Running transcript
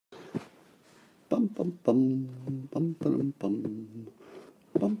Bum bum bum bum bum bum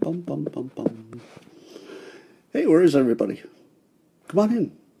bum bum bum bum bum. Hey, where is everybody? Come on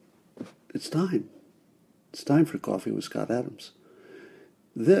in. It's time. It's time for Coffee with Scott Adams.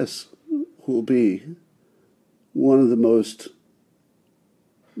 This will be one of the most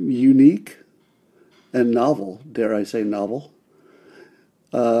unique and novel, dare I say novel,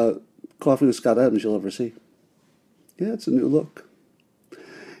 Coffee with Scott Adams you'll ever see. Yeah, it's a new look.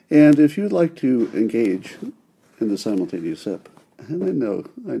 And if you'd like to engage in the simultaneous sip, and I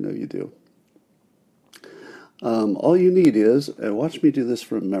know you do, all you need is, and watch me do this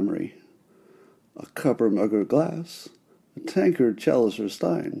from memory, a cup or mug or glass, a tankard, chalice or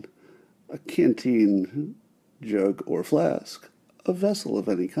stein, a canteen, jug or flask, a vessel of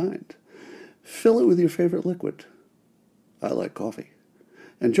any kind. Fill it with your favorite liquid. I like coffee.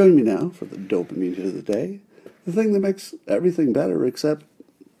 And join me now for the dopamine hit of the day, the thing that makes everything better except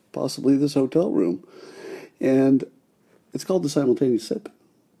possibly this hotel room. And it's called the simultaneous sip.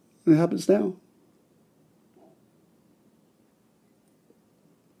 And it happens now.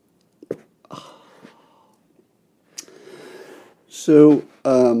 So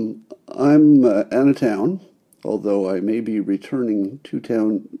I'm out of town, although I may be returning to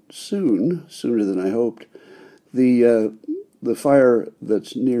town soon, sooner than I hoped. The fire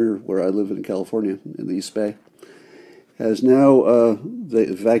that's near where I live in California, in the East Bay, has now, the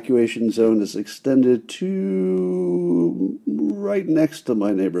evacuation zone is extended to right next to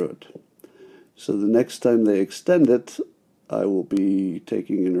my neighborhood. So the next time they extend it, I will be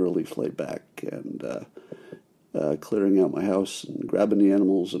taking an early flight back and clearing out my house and grabbing the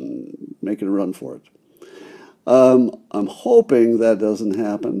animals and making a run for it. I'm hoping that doesn't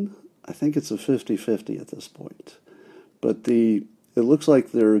happen. I think it's a 50-50 at this point. But it looks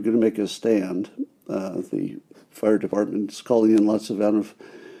like they're going to make a stand. The fire department's calling in lots of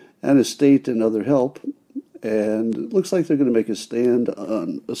out-of-state and other help. And it looks like they're going to make a stand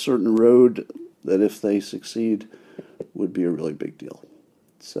on a certain road that, if they succeed, would be a really big deal.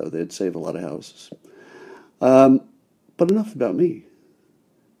 So they'd save a lot of houses. But enough about me.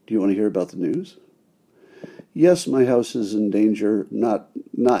 Do you want to hear about the news? Yes, my house is in danger, not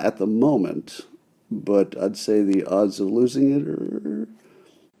at the moment, but I'd say the odds of losing it are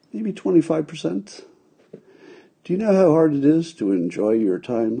maybe 25%. Do you know how hard it is to enjoy your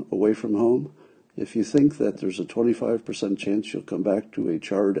time away from home if you think that there's a 25% chance you'll come back to a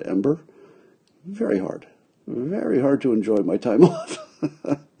charred ember? Very hard. Very hard to enjoy my time off.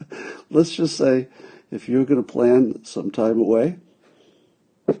 Let's just say, if you're going to plan some time away,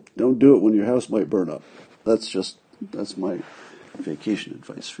 don't do it when your house might burn up. That's my vacation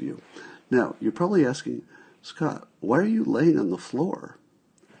advice for you. Now, you're probably asking, Scott, why are you laying on the floor?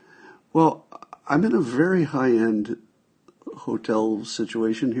 Well, I'm in a very high-end hotel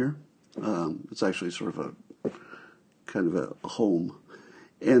situation here. It's actually sort of kind of a home.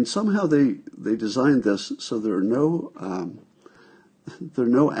 And somehow they designed this so there are no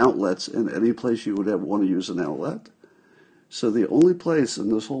outlets in any place you would want to use an outlet. So the only place in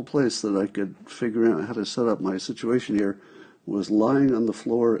this whole place that I could figure out how to set up my situation here was lying on the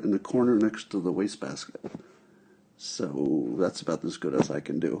floor in the corner next to the wastebasket. So that's about as good as I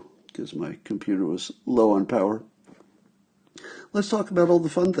can do, because my computer was low on power. Let's talk about all the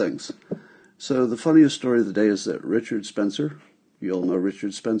fun things. So the funniest story of the day is that Richard Spencer, you all know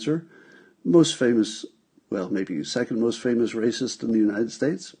Richard Spencer, most famous, well, maybe second most famous racist in the United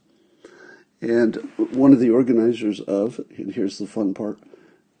States, and one of the organizers of, and here's the fun part,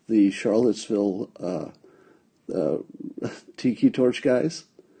 the Charlottesville Tiki Torch guys.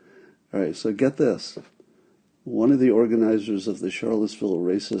 All right, so get this. One of the organizers of the Charlottesville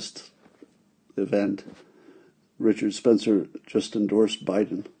racist event, Richard Spencer, just endorsed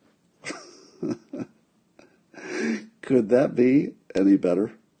Biden. Could that be any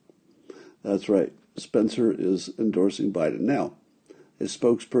better? That's right. Spencer is endorsing Biden. Now, a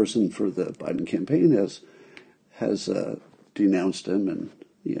spokesperson for the Biden campaign has denounced him and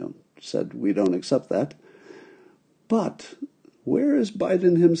said we don't accept that. But where is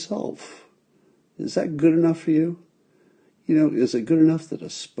Biden himself? Is that good enough for you? Is it good enough that a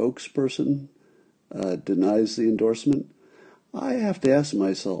spokesperson denies the endorsement? I have to ask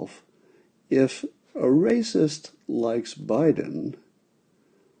myself, if a racist likes Biden,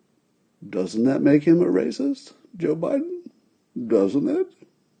 doesn't that make him a racist, Joe Biden? Doesn't it?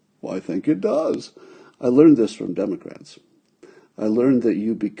 Well, I think it does. I learned this from Democrats. I learned that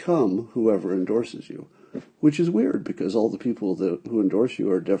you become whoever endorses you, which is weird because all the people who endorse you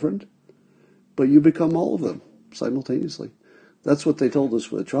are different, but you become all of them simultaneously. That's what they told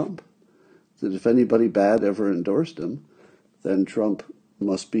us with Trump, that if anybody bad ever endorsed him, then Trump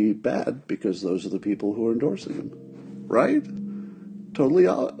must be bad because those are the people who are endorsing him, right? Totally,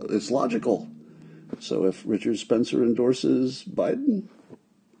 it's logical. So if Richard Spencer endorses Biden,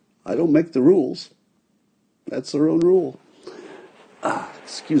 I don't make the rules. That's their own rule.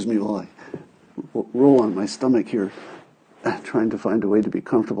 Excuse me while I roll on my stomach here, trying to find a way to be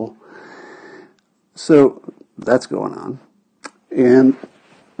comfortable. So that's going on. And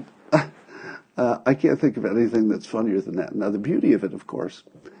I can't think of anything that's funnier than that. Now, the beauty of it, of course,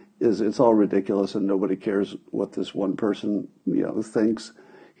 is it's all ridiculous and nobody cares what this one person, thinks.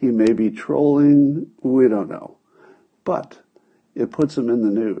 He may be trolling. We don't know. But it puts him in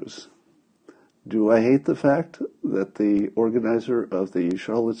the news. Do I hate the fact that the organizer of the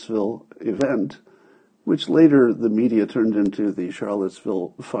Charlottesville event, which later the media turned into the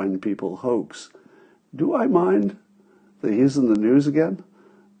Charlottesville Fine People hoax, do I mind that he's in the news again?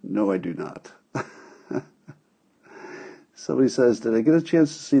 No, I do not. Somebody says, did I get a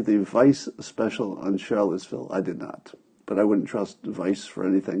chance to see the Vice special on Charlottesville? I did not, but I wouldn't trust Vice for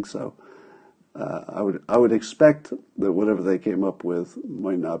anything, so I would expect that whatever they came up with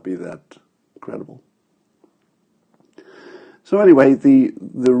might not be that credible. So anyway, the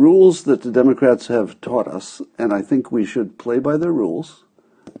rules that the Democrats have taught us, and I think we should play by their rules,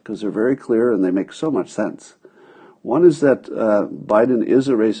 because they're very clear and they make so much sense. One is that Biden is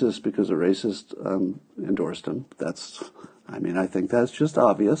a racist because a racist endorsed him. I think that's just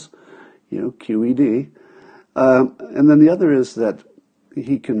obvious, QED. And then the other is that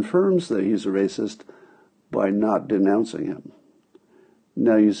he confirms that he's a racist by not denouncing him.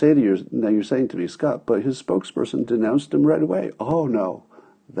 Now you're saying to me, Scott, but his spokesperson denounced him right away. Oh no,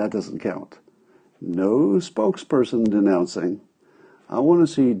 that doesn't count. No spokesperson denouncing. I want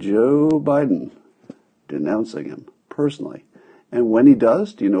to see Joe Biden denouncing him personally. And when he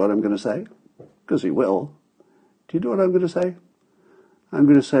does, do you know what I'm going to say? Because he will. Do you know what I'm going to say? I'm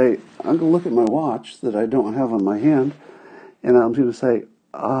going to look at my watch that I don't have on my hand, and I'm going to say,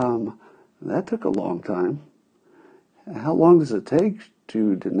 that took a long time. How long does it take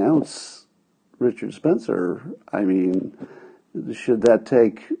to denounce Richard Spencer? Should that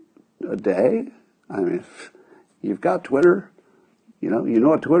take a day? If you've got Twitter, you know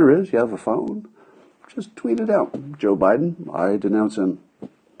what Twitter is. You have a phone. Just tweet it out. Joe Biden, I denounce him.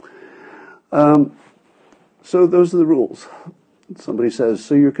 So those are the rules. Somebody says,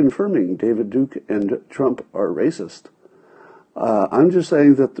 so you're confirming David Duke and Trump are racist. I'm just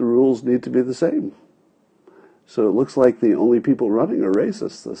saying that the rules need to be the same. So it looks like the only people running are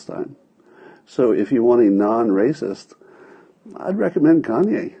racists this time. So if you want a non-racist, I'd recommend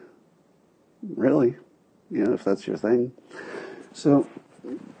Kanye. Really, if that's your thing. So,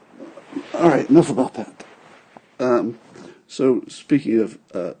 all right, enough about that. So speaking of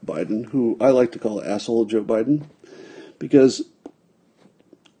Biden, who I like to call asshole Joe Biden, because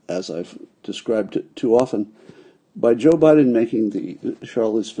as I've described it too often, by Joe Biden making the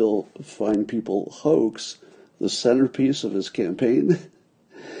Charlottesville Fine People hoax the centerpiece of his campaign,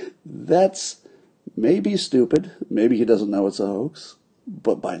 that's maybe stupid. Maybe he doesn't know it's a hoax,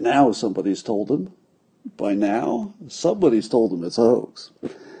 but by now somebody's told him. By now, somebody's told him it's a hoax.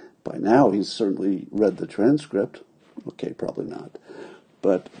 By now, he's certainly read the transcript. Okay, probably not.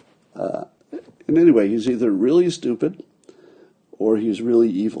 But in any way, he's either really stupid or he's really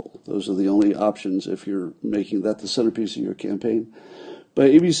evil. Those are the only options if you're making that the centerpiece of your campaign. But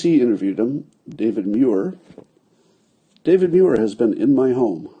ABC interviewed him, David Muir. David Muir has been in my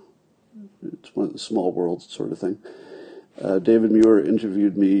home. It's one of the small world sort of thing. David Muir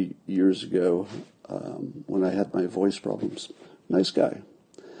interviewed me years ago when I had my voice problems. Nice guy.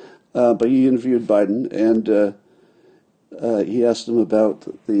 But he interviewed Biden, and he asked him about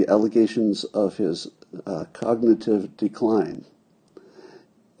the allegations of his cognitive decline.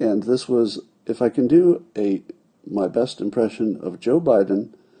 And this was, if I can do my best impression of Joe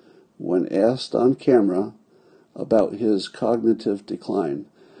Biden when asked on camera about his cognitive decline.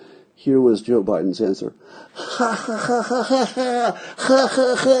 Here was Joe Biden's answer.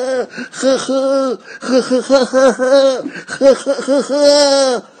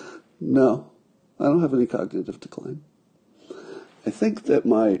 No, I don't have any cognitive decline. I think that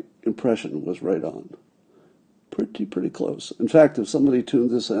my impression was right on. Pretty close. In fact, if somebody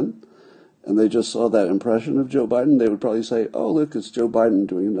tuned this in and they just saw that impression of Joe Biden, they would probably say, oh, look, it's Joe Biden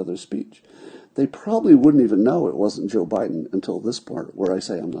doing another speech. They probably wouldn't even know it wasn't Joe Biden until this part where I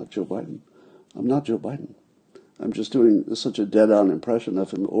say I'm not Joe Biden. I'm not Joe Biden. I'm just doing such a dead-on impression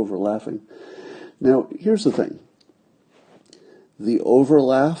of him over-laughing. Now, here's the thing. The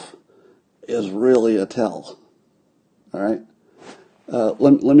over-laugh is really a tell. All right?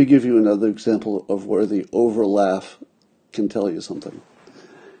 Let me give you another example of where the over-laugh can tell you something.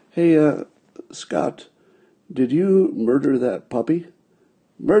 Hey, Scott, did you murder that puppy?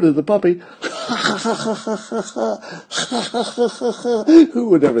 Murder the puppy? Who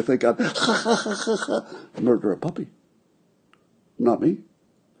would ever think I'd murder a puppy? Not me.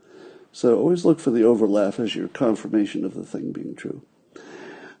 So always look for the overlaugh as your confirmation of the thing being true.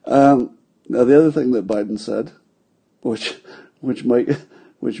 Now the other thing that Biden said, which which might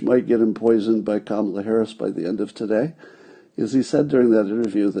which might get him poisoned by Kamala Harris by the end of today, is he said during that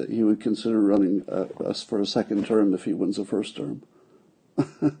interview that he would consider running us for a second term if he wins the first term.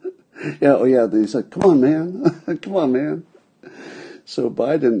 Yeah, oh yeah. He said, "Come on, man, come on, man." So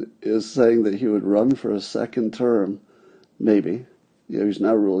Biden is saying that he would run for a second term, maybe. He's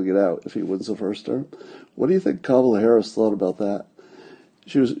now ruling it out if he wins the first term. What do you think Kamala Harris thought about that?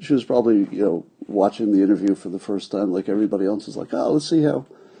 She was probably watching the interview for the first time, like everybody else is like, oh, let's see how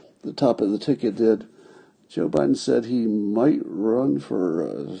the top of the ticket did. Joe Biden said he might run for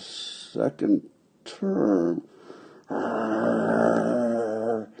a second term.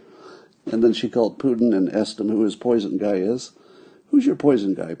 And then she called Putin and asked him who his poison guy is. Who's your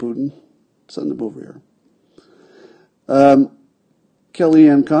poison guy, Putin? Send him over here.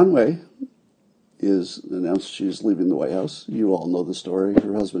 Kellyanne Conway is announced she's leaving the White House. You all know the story.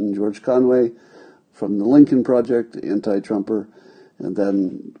 Her husband, George Conway, from the Lincoln Project, anti-Trumper, and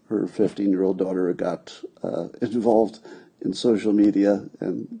then her 15-year-old daughter got involved in social media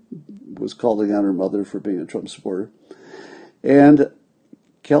and was calling out her mother for being a Trump supporter. And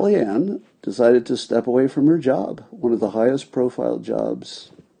Kellyanne decided to step away from her job, one of the highest profile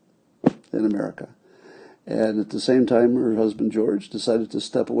jobs in America. And at the same time, her husband, George, decided to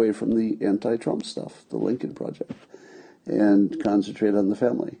step away from the anti-Trump stuff, the Lincoln Project, and concentrate on the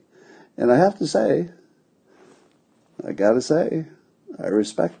family. And I have to say, I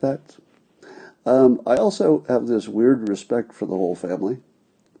respect that. I also have this weird respect for the whole family.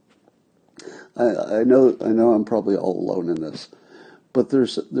 I know I'm probably all alone in this, but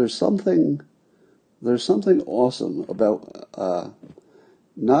there's something awesome about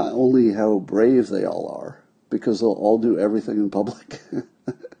not only how brave they all are, because they'll all do everything in public.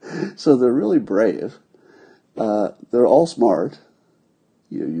 So they're really brave. They're all smart.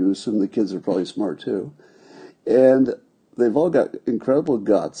 You assume the kids are probably smart too. And they've all got incredible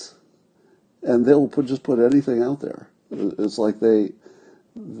guts, and they'll just put anything out there. It's like they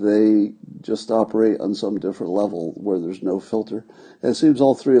just operate on some different level where there's no filter. And it seems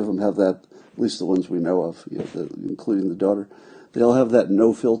all three of them have that, at least the ones we know of, including the daughter. They all have that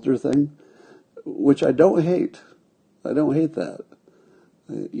no filter thing, which I don't hate. I don't hate that.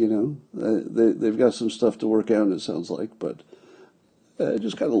 They've got some stuff to work out, it sounds like, but I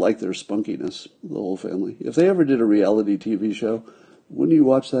just kind of like their spunkiness, the whole family. If they ever did a reality TV show, wouldn't you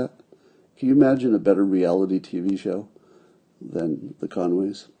watch that? Can you imagine a better reality TV show than the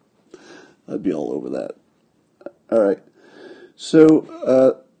Conways? I'd be all over that. All right.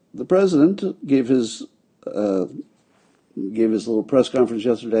 So the president gave his little press conference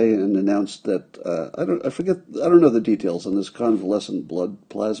yesterday and announced that I don't know the details on this convalescent blood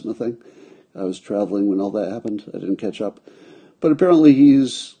plasma thing. I was traveling when all that happened. I didn't catch up, but apparently he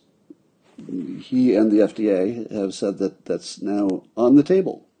and the FDA have said that that's now on the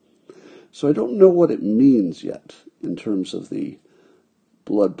table. So I don't know what it means yet in terms of the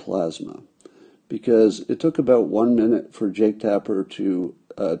blood plasma, because it took about 1 minute for Jake Tapper to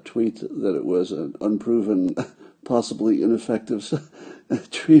tweet that it was an unproven, possibly ineffective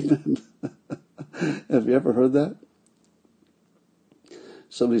treatment. Have you ever heard that?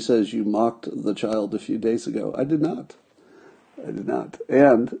 Somebody says you mocked the child a few days ago. I did not.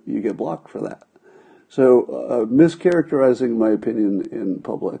 And you get blocked for that. So mischaracterizing my opinion in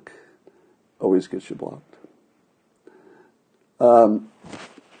public always gets you blocked.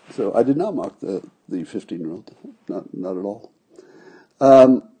 So I did not mock the 15-year-old. Not at all.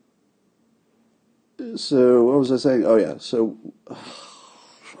 So what was I saying? Oh yeah. So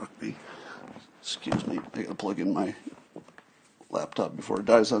fuck me. Excuse me. I gotta plug in my laptop before it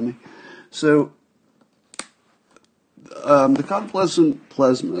dies on me. So the convalescent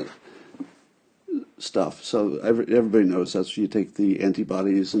plasma stuff. So everybody knows that's you take the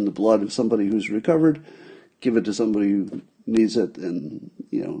antibodies in the blood of somebody who's recovered, give it to somebody who needs it, and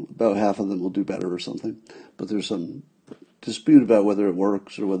about half of them will do better or something. But there's some dispute about whether it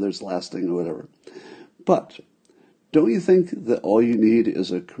works or whether it's lasting or whatever. But don't you think that all you need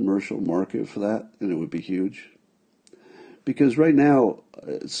is a commercial market for that, and it would be huge? Because right now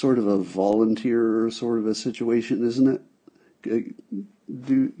it's sort of a volunteer sort of a situation, isn't it?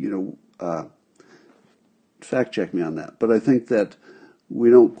 Fact check me on that. But I think that we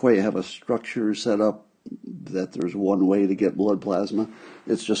don't quite have a structure set up that there's one way to get blood plasma.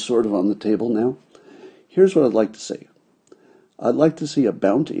 It's just sort of on the table now. Here's what I'd like to see. I'd like to see a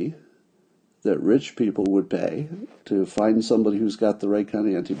bounty that rich people would pay to find somebody who's got the right kind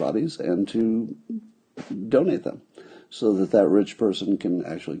of antibodies and to donate them so that that rich person can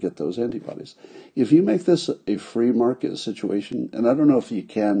actually get those antibodies. If you make this a free market situation, and I don't know if you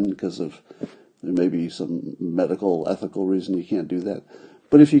can because of there may be some medical, ethical reason you can't do that,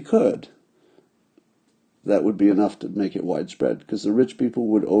 but if you could, that would be enough to make it widespread because the rich people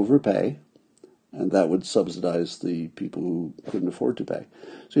would overpay and that would subsidize the people who couldn't afford to pay.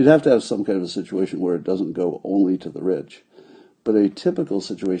 So you'd have to have some kind of a situation where it doesn't go only to the rich. But a typical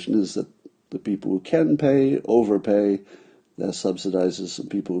situation is that the people who can pay overpay. That subsidizes some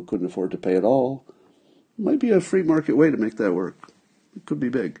people who couldn't afford to pay at all. Might be a free market way to make that work. It could be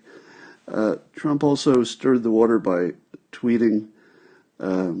big. Trump also stirred the water by tweeting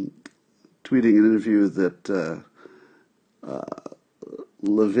an interview that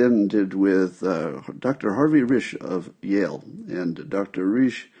Levin did with Dr. Harvey Risch of Yale. And Dr.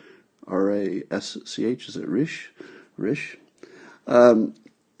 Risch, R-A-S-C-H, is it Risch? Risch?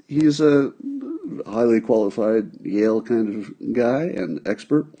 He's a highly qualified Yale kind of guy and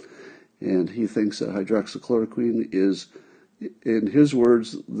expert, and he thinks that hydroxychloroquine is, in his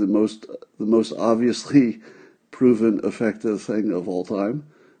words, the most obviously proven effective thing of all time.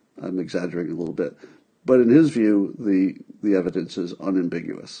 I'm exaggerating a little bit, but in his view, the evidence is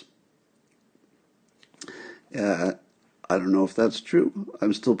unambiguous. I don't know if that's true.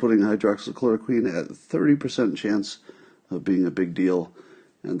 I'm still putting hydroxychloroquine at 30% chance of being a big deal,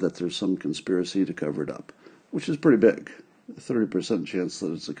 and that there's some conspiracy to cover it up, which is pretty big. A 30% chance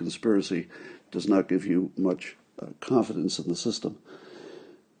that it's a conspiracy does not give you much confidence in the system.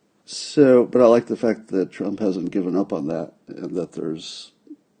 So, but I like the fact that Trump hasn't given up on that, and that there is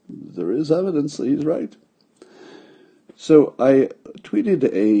evidence that he's right. So I tweeted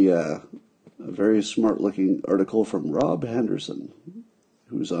a very smart-looking article from Rob Henderson,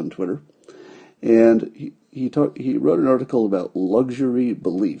 who's on Twitter, and he wrote an article about luxury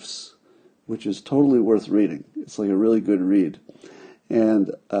beliefs, which is totally worth reading. It's like a really good read.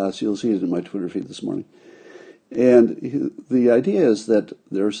 And so you'll see it in my Twitter feed this morning. And the idea is that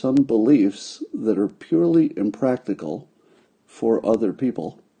there are some beliefs that are purely impractical for other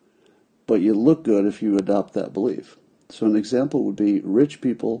people, but you look good if you adopt that belief. So an example would be rich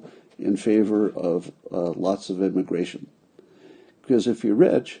people in favor of lots of immigration. Because if you're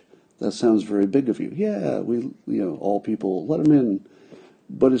rich, that sounds very big of you. Yeah, all people, let them in.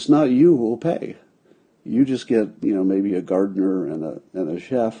 But it's not you who will pay. You just get, maybe a gardener and a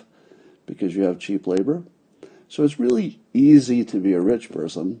chef because you have cheap labor. So it's really easy to be a rich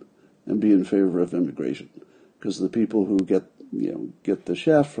person and be in favor of immigration, because the people who get the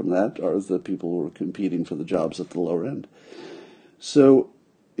chef from that are the people who are competing for the jobs at the lower end. So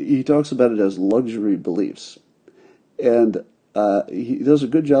he talks about it as luxury beliefs. And he does a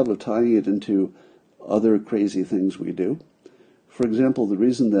good job of tying it into other crazy things we do. For example, the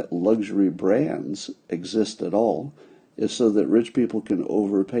reason that luxury brands exist at all is so that rich people can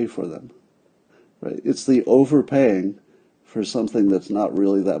overpay for them. Right? It's the overpaying for something that's not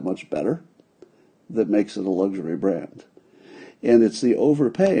really that much better that makes it a luxury brand. And it's the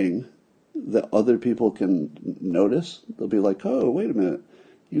overpaying that other people can notice. They'll be like, oh, wait a minute,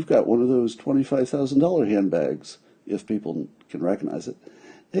 you've got one of those $25,000 handbags, if people can recognize it.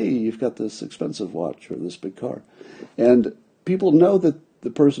 Hey, you've got this expensive watch or this big car. And people know that the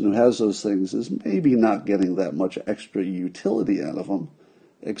person who has those things is maybe not getting that much extra utility out of them,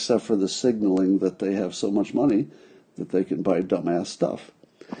 except for the signaling that they have so much money that they can buy dumbass stuff.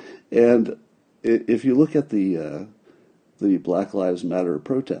 And if you look at the Black Lives Matter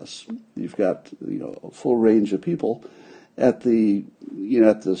protests, you've got a full range of people at the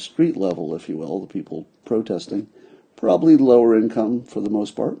street level, if you will, the people protesting, probably lower income for the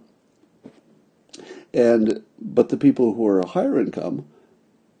most part. But the people who are higher income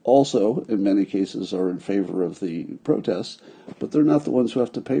also, in many cases, are in favor of the protests, but they're not the ones who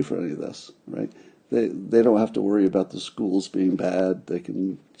have to pay for any of this, right? They don't have to worry about the schools being bad. They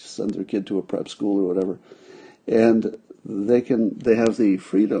can send their kid to a prep school or whatever. And they have the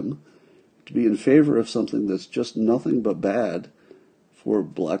freedom to be in favor of something that's just nothing but bad for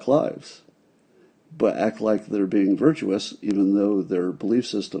black lives, but act like they're being virtuous, even though their belief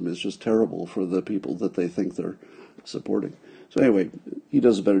system is just terrible for the people that they think they're supporting. So anyway, he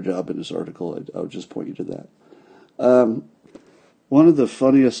does a better job in his article. I would just point you to that. One of the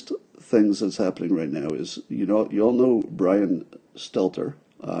funniest things that's happening right now is, you all know Brian Stelter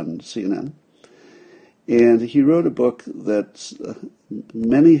on CNN. And he wrote a book that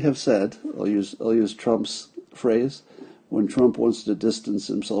many have said, I'll use Trump's phrase, when Trump wants to distance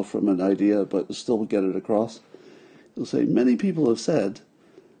himself from an idea but still get it across. He'll say, many people have said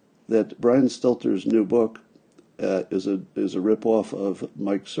that Brian Stelter's new book is a ripoff of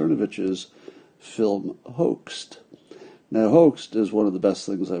Mike Cernovich's film Hoaxed. Now, Hoaxed is one of the best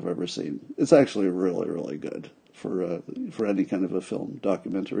things I've ever seen. It's actually really, really good for any kind of a film,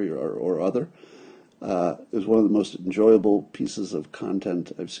 documentary or other. Is one of the most enjoyable pieces of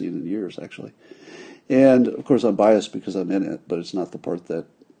content I've seen in years, actually. And of course, I'm biased because I'm in it, but it's not the part that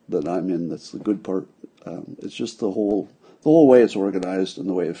I'm in that's the good part. It's just the whole way it's organized and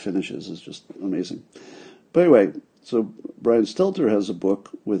the way it finishes is just amazing. But anyway, so Brian Stelter has a book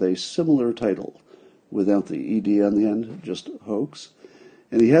with a similar title, without the ED on the end, just Hoax.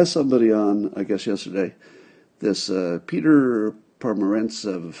 And he has somebody on, I guess yesterday, this Peter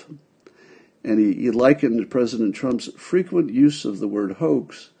Pomerantsev, and he likened President Trump's frequent use of the word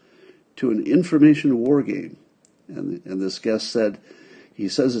hoax to an information war game. And this guest said, he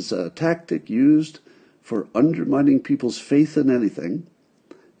says it's a tactic used for undermining people's faith in anything.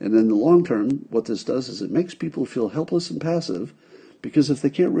 And in the long term, what this does is it makes people feel helpless and passive, because if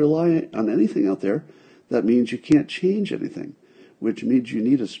they can't rely on anything out there, that means you can't change anything, which means you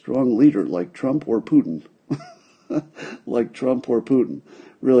need a strong leader like Trump or Putin. Like Trump or Putin.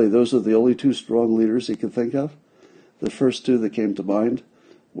 Really, those are the only two strong leaders he could think of. The first two that came to mind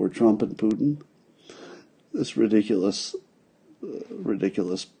were Trump and Putin. This ridiculous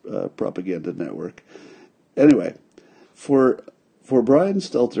propaganda network. Anyway, for Brian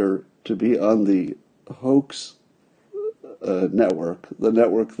Stelter to be on the Hoax network, the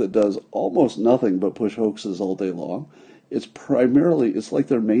network that does almost nothing but push hoaxes all day long, it's like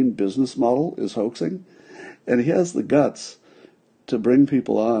their main business model is hoaxing. And he has the guts to bring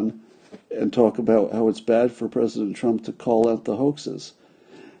people on and talk about how it's bad for President Trump to call out the hoaxes.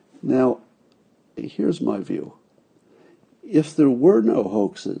 Now, here's my view. If there were no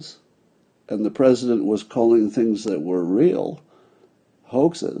hoaxes and the president was calling things that were real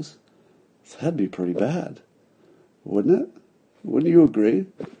hoaxes, that'd be pretty bad, wouldn't it? Wouldn't you agree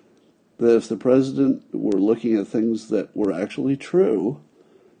that if the president were looking at things that were actually true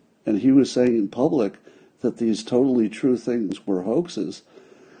and he was saying in public that these totally true things were hoaxes,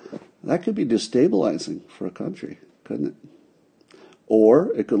 that could be destabilizing for a country, couldn't it?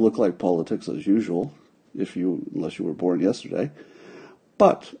 Or it could look like politics as usual, unless you were born yesterday.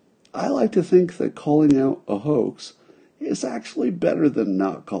 But I like to think that calling out a hoax is actually better than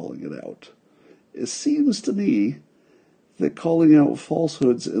not calling it out. It seems to me that calling out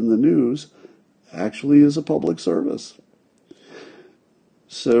falsehoods in the news actually is a public service.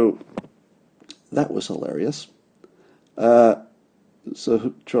 So that was hilarious.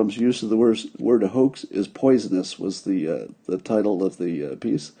 So Trump's use of the word hoax is poisonous was the title of the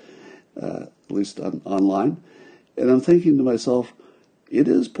piece, at least online. And I'm thinking to myself, it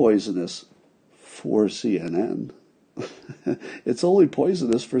is poisonous for CNN. It's only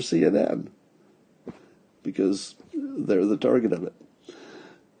poisonous for CNN because they're the target of it.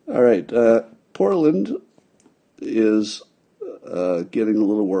 All right, Portland is getting a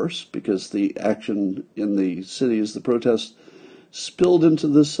little worse because the action in the cities, the protests, spilled into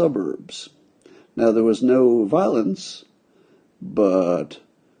the suburbs. Now, there was no violence, but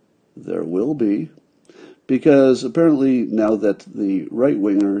there will be, because apparently now that the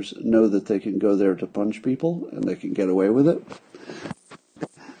right-wingers know that they can go there to punch people and they can get away with it.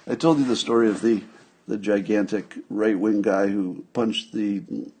 I told you the story of the gigantic right-wing guy who punched the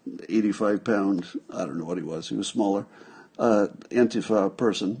 85-pound, I don't know what he was smaller, Antifa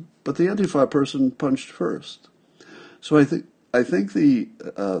person, but the Antifa person punched first. So I think the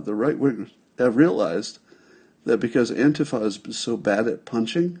right wingers have realized that because Antifa is so bad at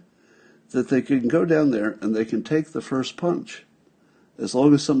punching, that they can go down there and they can take the first punch, as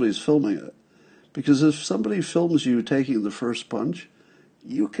long as somebody's filming it. Because if somebody films you taking the first punch,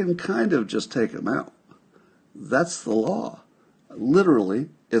 you can kind of just take them out. That's the law. Literally,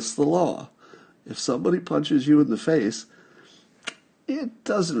 it's the law. If somebody punches you in the face, it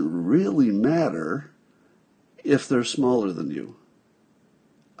doesn't really matter if they're smaller than you.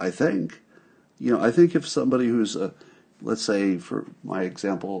 I think. I think if somebody who's, let's say, for my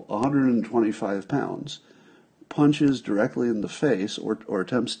example, 125 pounds, punches directly in the face, or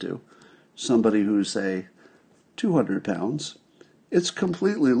attempts to, somebody who's, say, 200 pounds, it's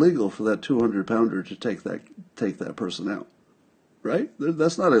completely legal for that 200-pounder to take that person out, right?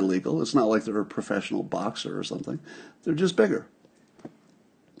 That's not illegal. It's not like they're a professional boxer or something. They're just bigger.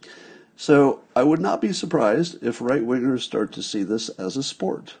 So I would not be surprised if right-wingers start to see this as a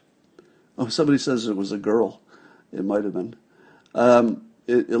sport. Oh, somebody says it was a girl. It might have been.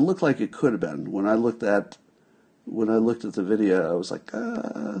 It looked like it could have been. When I looked at the video, I was like,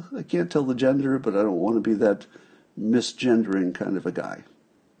 I can't tell the gender, but I don't want to be that misgendering kind of a guy.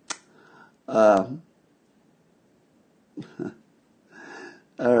 Uh,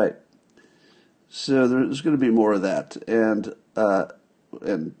 all right. So there's going to be more of that, and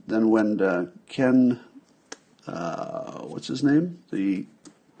then when Ken, what's his name?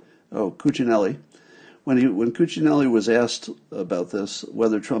 Cuccinelli. When Cuccinelli was asked about this,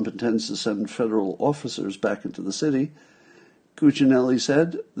 whether Trump intends to send federal officers back into the city, Cuccinelli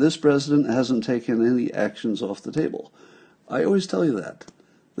said, "This president hasn't taken any actions off the table." I always tell you that.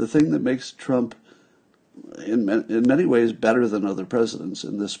 The thing that makes Trump, in many ways, better than other presidents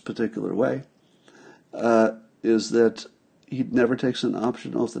in this particular way, is that he never takes an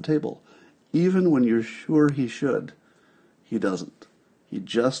option off the table. Even when you're sure he should, he doesn't. He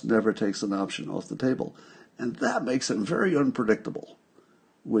just never takes an option off the table. And that makes him very unpredictable,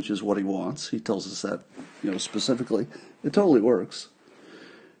 which is what he wants. He tells us that, specifically. It totally works.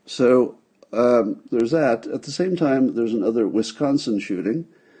 So there's that. At the same time, there's another Wisconsin shooting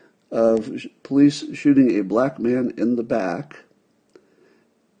of police shooting a black man in the back.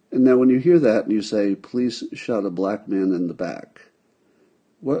 And now when you hear that and you say, police shot a black man in the back,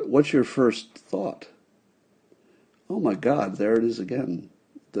 what's your first thought? Oh my God, there it is again.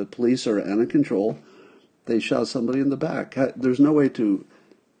 The police are out of control. They shot somebody in the back. There's no way to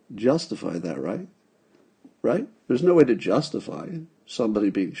justify that, right? Right? There's no way to justify somebody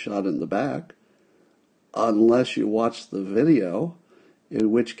being shot in the back unless you watch the video,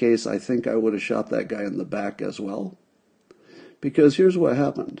 in which case I think I would have shot that guy in the back as well. Because here's what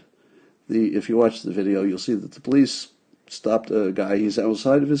happened. If you watch the video, you'll see that the police stopped a guy. He's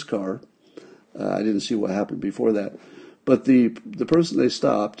outside of his car. I didn't see what happened before that. But the person they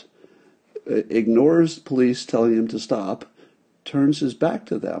stopped ignores police telling him to stop, turns his back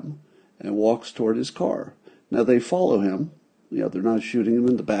to them, and walks toward his car. Now they follow him. They're not shooting him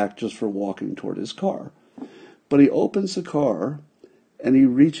in the back just for walking toward his car. But he opens the car, and he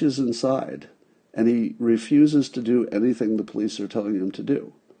reaches inside, and he refuses to do anything the police are telling him to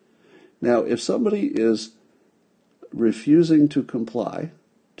do. Now, if somebody is refusing to comply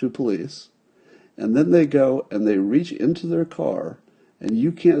to police, and then they go and they reach into their car, and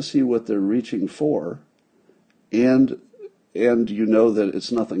you can't see what they're reaching for, and you know that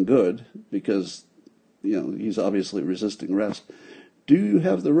it's nothing good because he's obviously resisting arrest, do you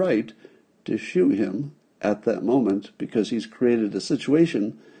have the right to shoot him at that moment because he's created a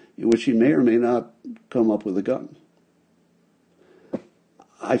situation in which he may or may not come up with a gun?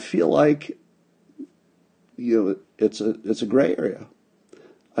 I feel like it's a gray area.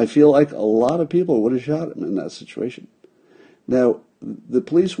 I feel like a lot of people would have shot him in that situation. Now, the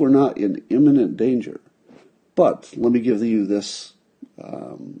police were not in imminent danger, but let me give you this,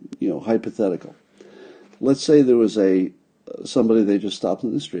 hypothetical. Let's say there was somebody they just stopped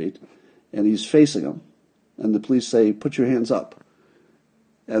in the street, and he's facing them, and the police say, "Put your hands up,"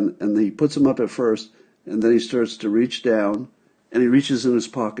 and he puts them up at first, and then he starts to reach down, and he reaches in his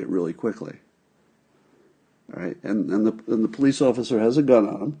pocket really quickly. All right, and the police officer has a gun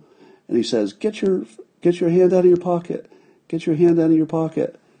on him, and he says, "Get your hand out of your pocket. Get your hand out of your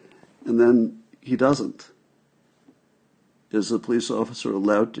pocket." And then he doesn't. Is the police officer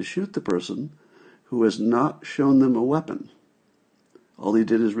allowed to shoot the person who has not shown them a weapon? All he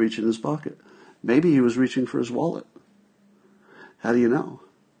did is reach in his pocket. Maybe he was reaching for his wallet. How do you know?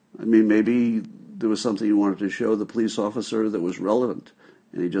 I mean, maybe there was something he wanted to show the police officer that was relevant,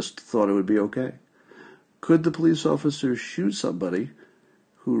 and he just thought it would be okay. Could the police officer shoot somebody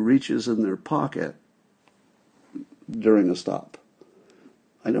who reaches in their pocket during a stop?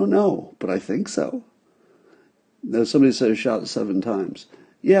 I don't know, but I think so. Now, somebody says shot 7 times.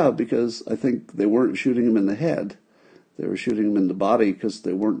 Yeah, because I think they weren't shooting him in the head. They were shooting him in the body because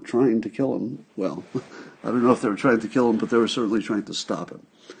they weren't trying to kill him. Well, I don't know if they were trying to kill him, but they were certainly trying to stop him.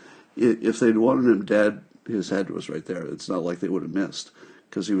 If they'd wanted him dead, his head was right there. It's not like they would have missed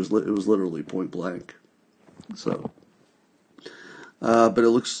because it was literally point blank. So, but it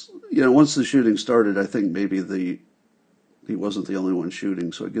looks, once the shooting started, I think maybe he wasn't the only one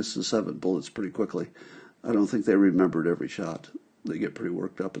shooting, so it gets to 7 bullets pretty quickly. I don't think they remembered every shot. They get pretty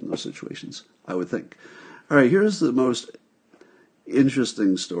worked up in those situations, I would think. All right, here's the most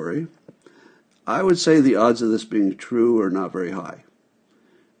interesting story. I would say the odds of this being true are not very high.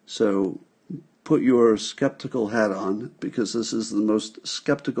 So put your skeptical hat on, because this is the most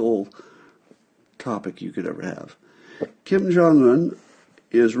skeptical topic you could ever have. Kim Jong-un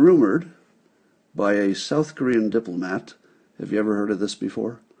is rumored by a South Korean diplomat. Have you ever heard of this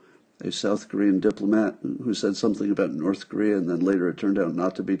before? a South Korean diplomat who said something about North Korea and then later it turned out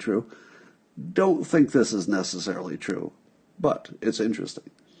not to be true. Don't think this is necessarily true, but it's interesting.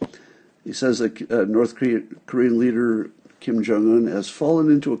 He says that North Korean leader Kim Jong-un has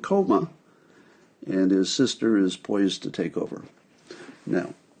fallen into a coma and his sister is poised to take over.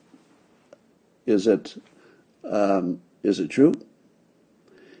 Now, is it true?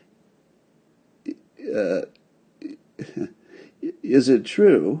 Is it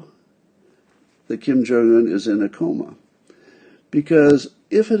true that Kim Jong-un is in a coma? Because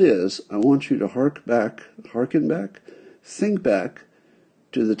if it is, I want you to hearken back, think back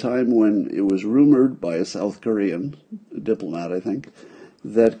to the time when it was rumored by a South Korean diplomat, I think,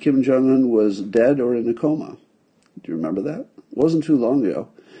 that Kim Jong-un was dead or in a coma. Do you remember that? It wasn't too long ago.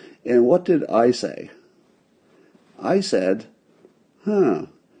 And what did I say? I said,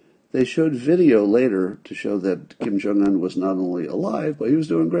 they showed video later to show that Kim Jong-un was not only alive, but he was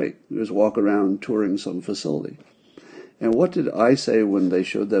doing great. He was walking around touring some facility. And what did I say when they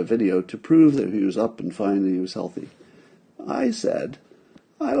showed that video to prove that he was up and fine and he was healthy? I said,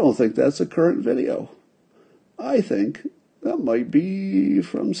 I don't think that's a current video. I think that might be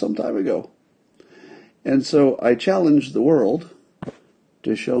from some time ago. And so I challenged the world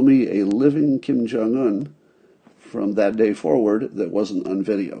to show me a living Kim Jong-un from that day forward that wasn't on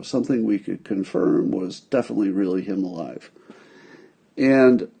video. Something we could confirm was definitely really him alive.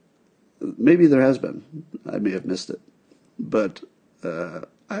 And maybe there has been. I may have missed it. But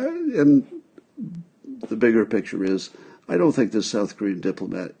and the bigger picture is, I don't think this South Korean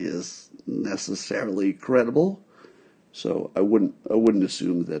diplomat is necessarily credible. So I wouldn't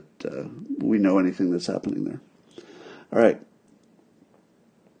assume that we know anything that's happening there. All right.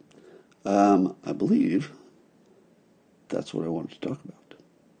 I believe that's what I wanted to talk about.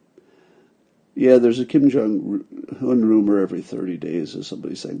 Yeah, there's a Kim Jong-un rumor every 30 days, as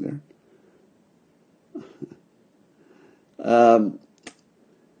somebody's saying there.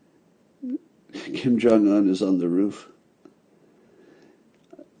 Kim Jong-un is on the roof.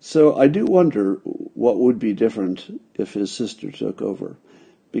 So I do wonder what would be different if his sister took over.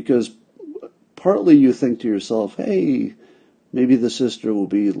 Because partly you think to yourself, hey, maybe the sister will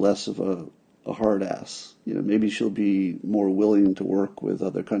be less of a hard ass. You know, maybe she'll be more willing to work with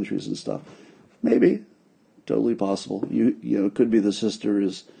other countries and stuff. Maybe. Totally possible. You know, it could be the sister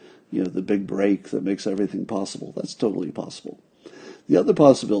is, you know, the big break that makes everything possible. That's totally possible. The other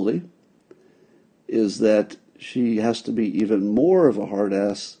possibility is that she has to be even more of a hard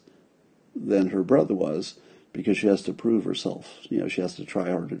ass than her brother was because she has to prove herself. You know, she has to try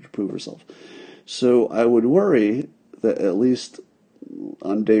harder to prove herself. So I would worry that at least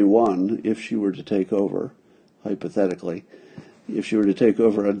on day one, if she were to take over, hypothetically, if she were to take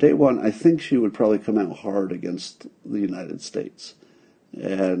over on day one, I think she would probably come out hard against the United States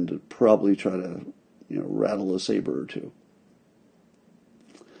and probably try to, you know, rattle a saber or two.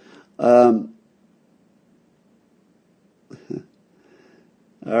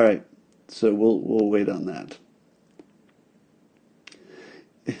 All right, so we'll wait on that.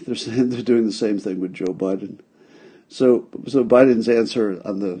 They're doing the same thing with Joe Biden. So Biden's answer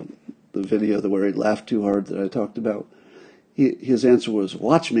on the video where he laughed too hard that I talked about, his answer was,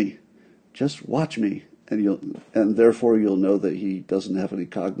 "Watch me, just watch me," and therefore you'll know that he doesn't have any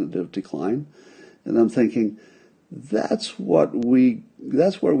cognitive decline. And I'm thinking, that's where we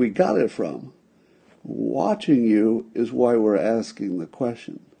got it from. Watching you is why we're asking the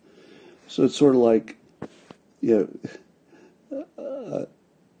question. So it's sort of like, you know,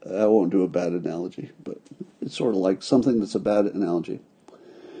 I won't do a bad analogy, but it's sort of like something that's a bad analogy.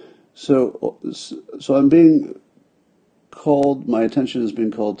 So I'm being called, my attention is being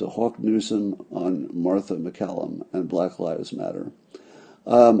called to Hawk Newsom on Martha MacCallum and Black Lives Matter.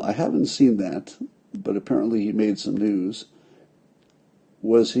 I haven't seen that, but apparently he made some news.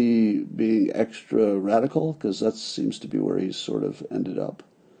 Was he being extra radical? Because that seems to be where he's sort of ended up.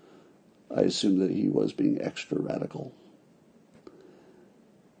 I assume that he was being extra radical.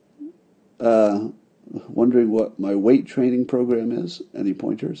 Wondering what my weight training program is? Any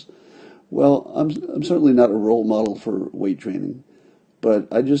pointers? Well, I'm certainly not a role model for weight training, but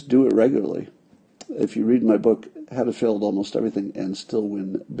I just do it regularly. If you read my book, How to Fail at Almost Everything and Still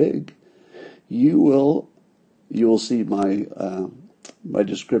Win Big, you will see my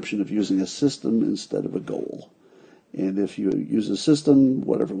description of using a system instead of a goal. And if you use a system,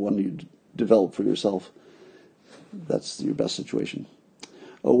 whatever one you develop for yourself, that's your best situation.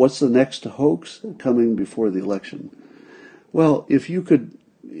 Oh, what's the next hoax coming before the election? Well, if you could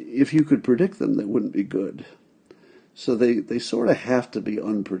predict them, they wouldn't be good. So they sort of have to be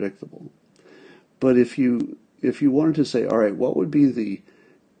unpredictable. But if you wanted to say, all right, what would be the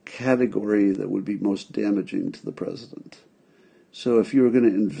category that would be most damaging to the president. So if you were going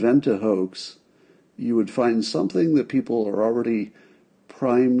to invent a hoax, you would find something that people are already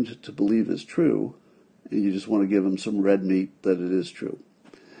primed to believe is true, and you just want to give them some red meat that it is true.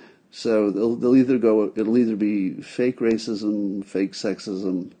 So it'll either be fake racism, fake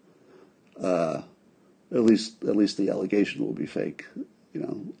sexism. At least the allegation will be fake.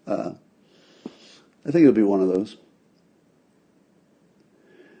 I think it'll be one of those.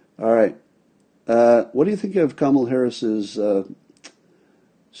 All right. What do you think of Kamala Harris's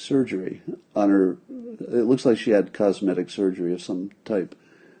surgery on her? It looks like she had cosmetic surgery of some type.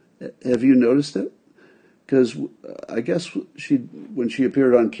 Have you noticed it? Because I guess when she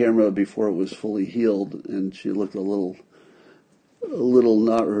appeared on camera before it was fully healed, and she looked a little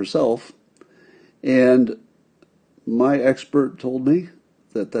not herself. And my expert told me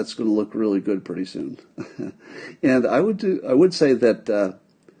that that's going to look really good pretty soon. And I would say that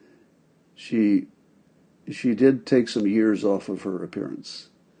she did take some years off of her appearance.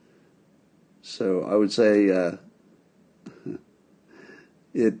 So I would say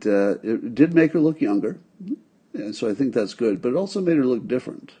it did make her look younger, and so I think that's good. But it also made her look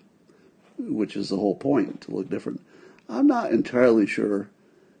different, which is the whole point, to look different. I'm not entirely sure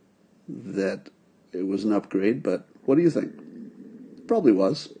that it was an upgrade, but what do you think? Probably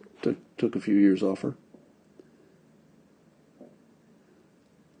was. Took a few years off her.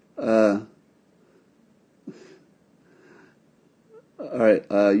 All right.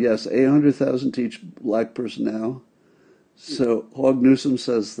 Yes, 800,000 to each black person now. So Hog Newsom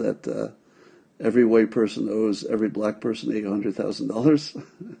says that every white person owes every black person $800,000.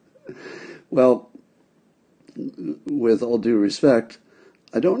 Well, with all due respect,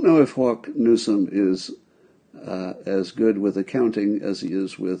 I don't know if Hawk Newsom is as good with accounting as he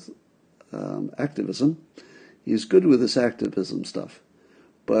is with activism. He's good with this activism stuff.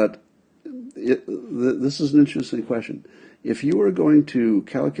 But this is an interesting question. If you were going to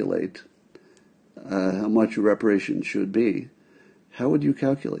calculate how much reparations should be, how would you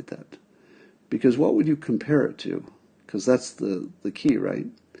calculate that? Because what would you compare it to? Because that's the key, right?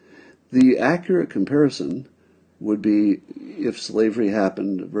 The accurate comparison would be if slavery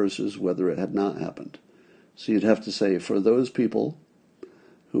happened versus whether it had not happened. So you'd have to say, for those people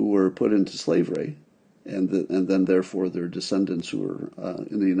who were put into slavery, and then therefore their descendants who were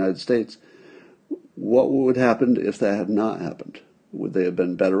in the United States, what would happen if that had not happened? Would they have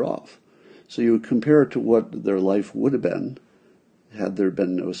been better off? So you would compare it to what their life would have been had there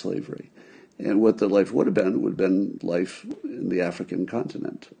been no slavery. And what their life would have been life in the African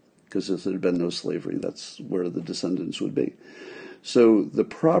continent. Because if there had been no slavery, that's where the descendants would be. So the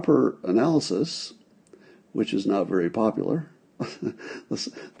proper analysis, which is not very popular,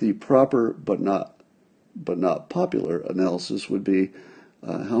 the proper but not popular analysis would be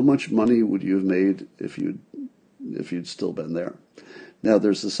how much money would you have made if you'd still been there. Now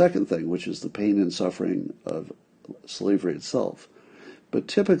there's the second thing, which is the pain and suffering of slavery itself. But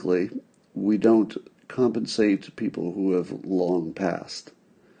typically, we don't compensate people who have long passed.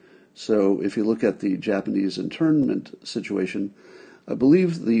 So if you look at the Japanese internment situation, I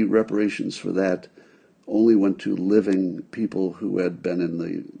believe the reparations for that only went to living people who had been in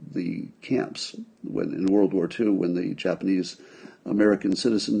the camps when in World War II, when the Japanese American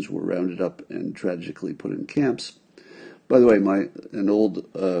citizens were rounded up and tragically put in camps. By the way, an old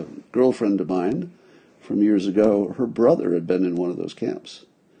girlfriend of mine from years ago, her brother had been in one of those camps.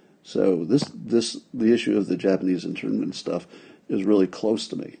 So the issue of the Japanese internment stuff is really close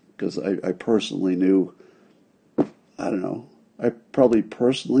to me because I personally knew, I probably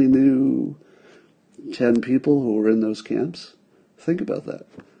personally knew 10 people who were in those camps. Think about that.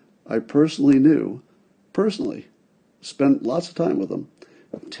 I personally spent lots of time with them,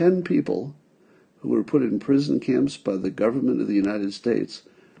 10 people who were put in prison camps by the government of the United States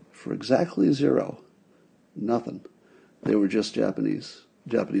for exactly zero. Nothing. They were just Japanese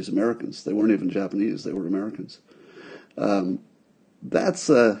Americans. They weren't even Japanese. They were Americans. That's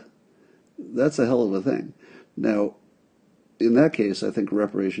a hell of a thing. Now, in that case, I think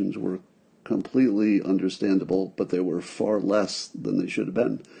reparations were completely understandable, but they were far less than they should have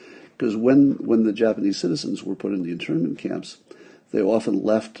been. Because when the Japanese citizens were put in the internment camps, they often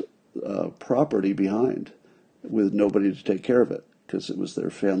left property behind with nobody to take care of it because it was their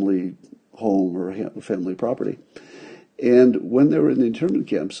family home or family property. And when they were in the internment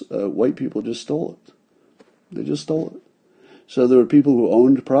camps, white people just stole it. They just stole it. So there were people who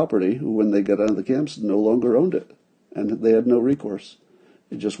owned property who, when they got out of the camps, no longer owned it. And they had no recourse.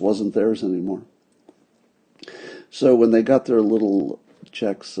 It just wasn't theirs anymore. So when they got their little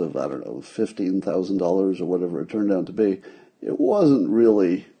checks of, $15,000 or whatever it turned out to be, it wasn't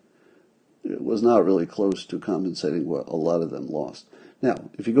really it was not really close to compensating what a lot of them lost. Now,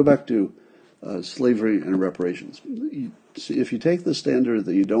 if you go back to slavery and reparations, if you take the standard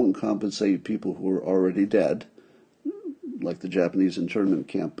that you don't compensate people who are already dead, like the Japanese internment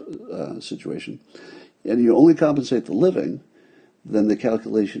camp situation, and you only compensate the living, then the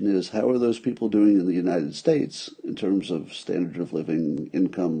calculation is how are those people doing in the United States in terms of standard of living,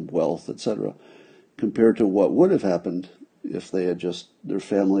 income, wealth, etc., compared to what would have happened if they had just, their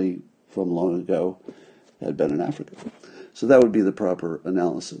family from long ago had been in Africa. So that would be the proper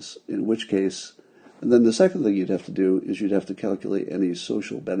analysis, in which case, and then the second thing you'd have to do is you'd have to calculate any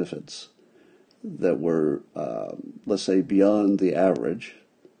social benefits that were, let's say, beyond the average.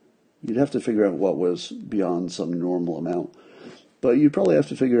 You'd have to figure out what was beyond some normal amount. But you'd probably have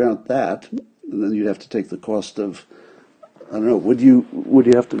to figure out that, and then you'd have to take the cost of, I don't know, would you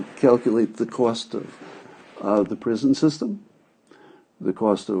have to calculate the cost of the prison system? The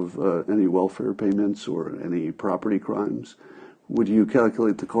cost of any welfare payments or any property crimes? Would you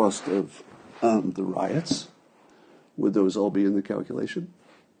calculate the cost of the riots? Would those all be in the calculation?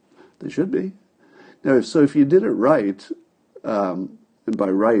 They should be. Now, so if you did it right, and by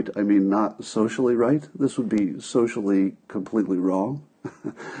right I mean not socially right, this would be socially completely wrong,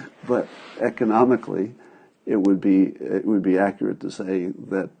 but economically it would be accurate to say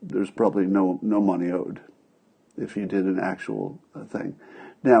that there's probably no money owed if you did an actual thing.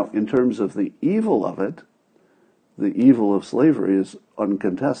 Now, in terms of the evil of it, the evil of slavery is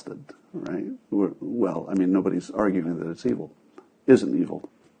uncontested, right? Well, I mean, nobody's arguing that it's evil, isn't evil.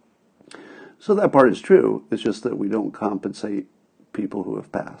 So that part is true. It's just that we don't compensate people who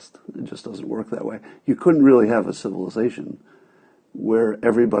have passed. It just doesn't work that way. You couldn't really have a civilization where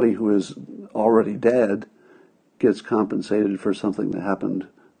everybody who is already dead gets compensated for something that happened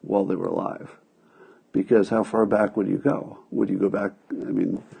while they were alive. Because how far back would you go? Would you go back? I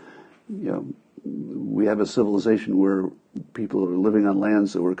mean, you know, we have a civilization where people are living on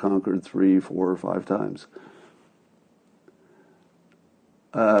lands that were conquered 3, 4, or 5 times.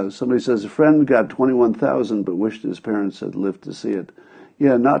 Somebody says, a friend got 21,000 but wished his parents had lived to see it.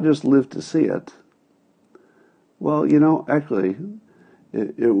 Yeah, not just lived to see it. Well, you know, actually,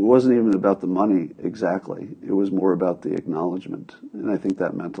 it wasn't even about the money exactly. It was more about the acknowledgement. And I think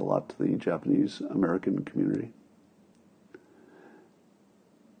that meant a lot to the Japanese American community.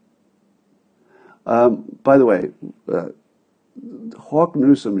 By the way, Hawk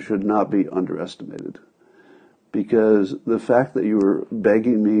Newsom should not be underestimated, because the fact that you were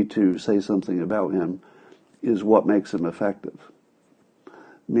begging me to say something about him is what makes him effective.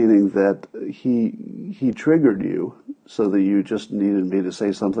 Meaning that he triggered you so that you just needed me to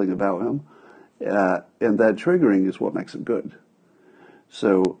say something about him, and that triggering is what makes him good.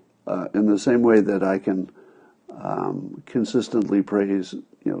 So in the same way that I can consistently praise,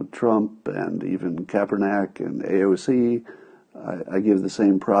 you know, Trump and even Kaepernick and AOC, I give the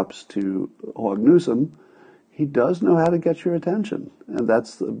same props to Hawk Newsom. He does know how to get your attention, and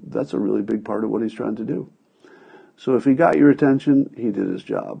that's a really big part of what he's trying to do. So if he got your attention, he did his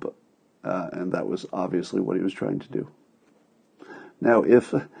job, and that was obviously what he was trying to do. Now,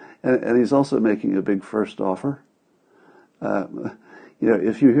 and he's also making a big first offer. You know,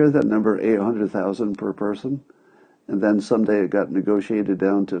 if you hear that number 800,000 per person, and then someday it got negotiated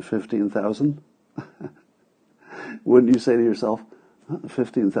down to 15,000, wouldn't you say to yourself,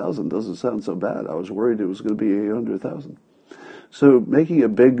 15,000 doesn't sound so bad. I was worried it was going to be 800,000. So making a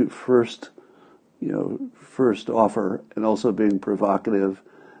big first offer and also being provocative,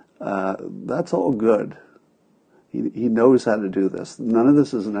 that's all good. He knows how to do this. None of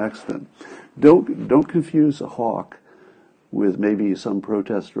this is an accident. Don't confuse a hawk with maybe some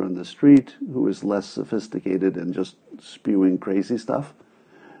protester on the street who is less sophisticated and just spewing crazy stuff.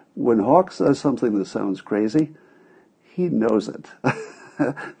 When Hawk says something that sounds crazy, he knows it.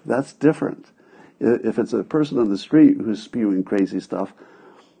 That's different. If it's a person on the street who's spewing crazy stuff,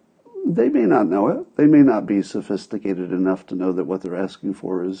 they may not know it. They may not be sophisticated enough to know that what they're asking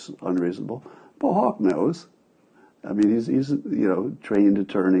for is unreasonable. But Hawk knows. I mean, he's you know, trained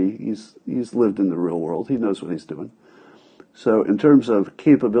attorney. He's lived in the real world. He knows what he's doing. So in terms of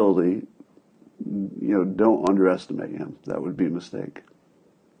capability, you know, don't underestimate him. That would be a mistake.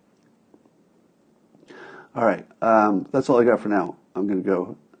 All right, that's all I got for now. I'm going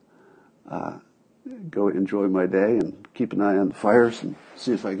to go enjoy my day and keep an eye on the fires and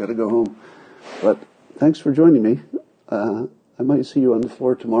see if I got to go home. But thanks for joining me. I might see you on the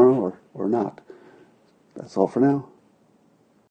floor tomorrow or not. That's all for now.